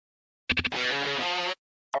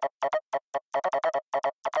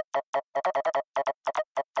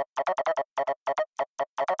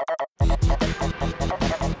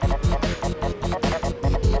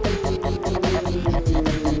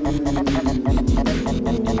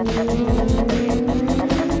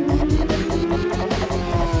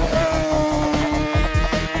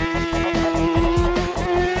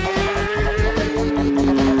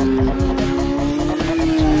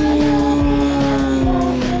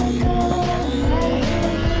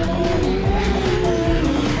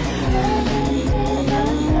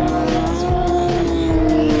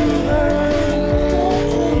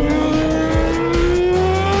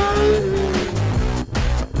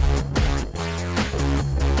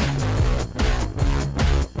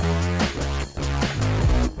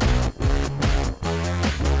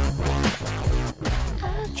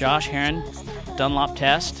Josh Herrin, Dunlop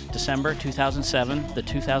Test, December 2007. The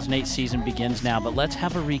 2008 season begins now, but let's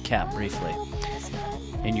have a recap briefly.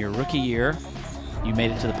 In your rookie year, you made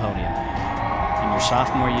it to the podium. In your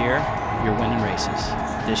sophomore year, you're winning races.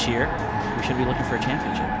 This year, we should be looking for a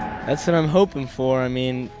championship. That's what I'm hoping for. I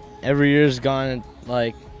mean, every year's gone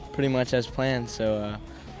like pretty much as planned, so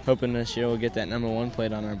hoping this year we'll get that #1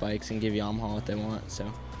 plate on our bikes and give Yamaha what they want.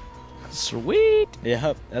 So, sweet.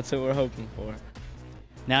 Yep, that's what we're hoping for.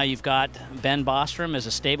 Now you've got Ben Bostrom as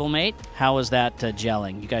a stablemate. How is that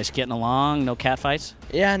gelling? You guys getting along? No catfights?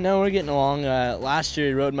 Yeah, no, we're getting along. Last year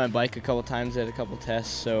he rode my bike a couple times at a couple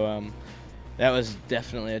tests, so that was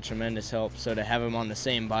definitely a tremendous help. So to have him on the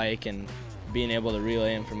same bike and being able to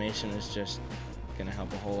relay information is just going to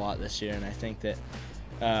help a whole lot this year. And I think that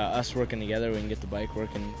us working together, we can get the bike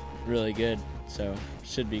working really good. So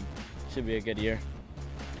should be a good year.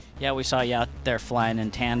 Yeah, we saw you out there flying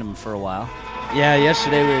in tandem for a while. Yeah,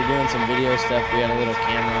 yesterday we were doing some video stuff. We had a little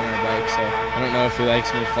camera on our bike, so I don't know if he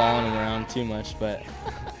likes me following him around too much, but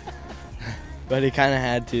but he kind of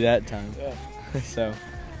had to that time. Yeah. So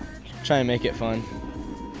try and make it fun.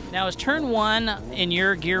 Now, is turn 1 in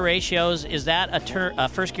your gear ratios, is that a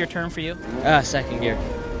first gear turn for you? Second gear.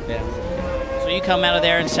 Yeah. So you come out of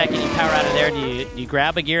there in second, you power out of there. Do you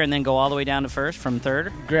grab a gear and then go all the way down to first from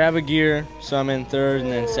third? Grab a gear, so I'm in third, and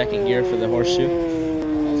then second gear for the horseshoe.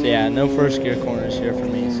 So yeah, no first gear corners here for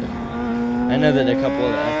me. So I know that a couple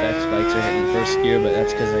of the FX bikes are hitting first gear, but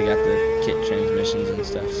that's because I got the kit transmissions and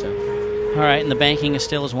stuff. So. All right, and the banking is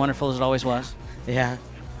still as wonderful as it always was. Yeah,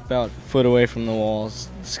 about a foot away from the walls,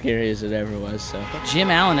 scary as it ever was. So. Jim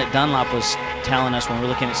Allen at Dunlop was telling us when we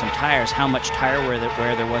were looking at some tires how much tire wear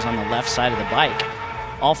there was on the left side of the bike,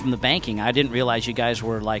 all from the banking. I didn't realize you guys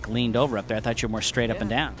were like leaned over up there. I thought you were more straight up and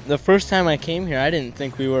down. The first time I came here, I didn't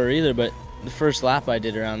think we were either, but the first lap I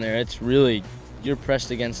did around there, it's really, you're pressed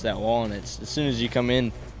against that wall, and it's as soon as you come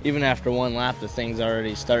in, even after one lap, the thing's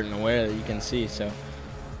already starting to wear that you can see. So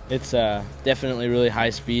it's definitely really high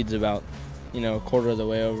speeds, about a quarter of the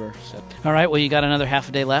way over. So. All right, well, you got another half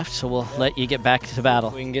a day left, so we'll let you get back to battle.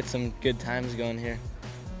 We can get some good times going here.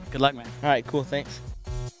 Good luck, man. All right, cool, thanks.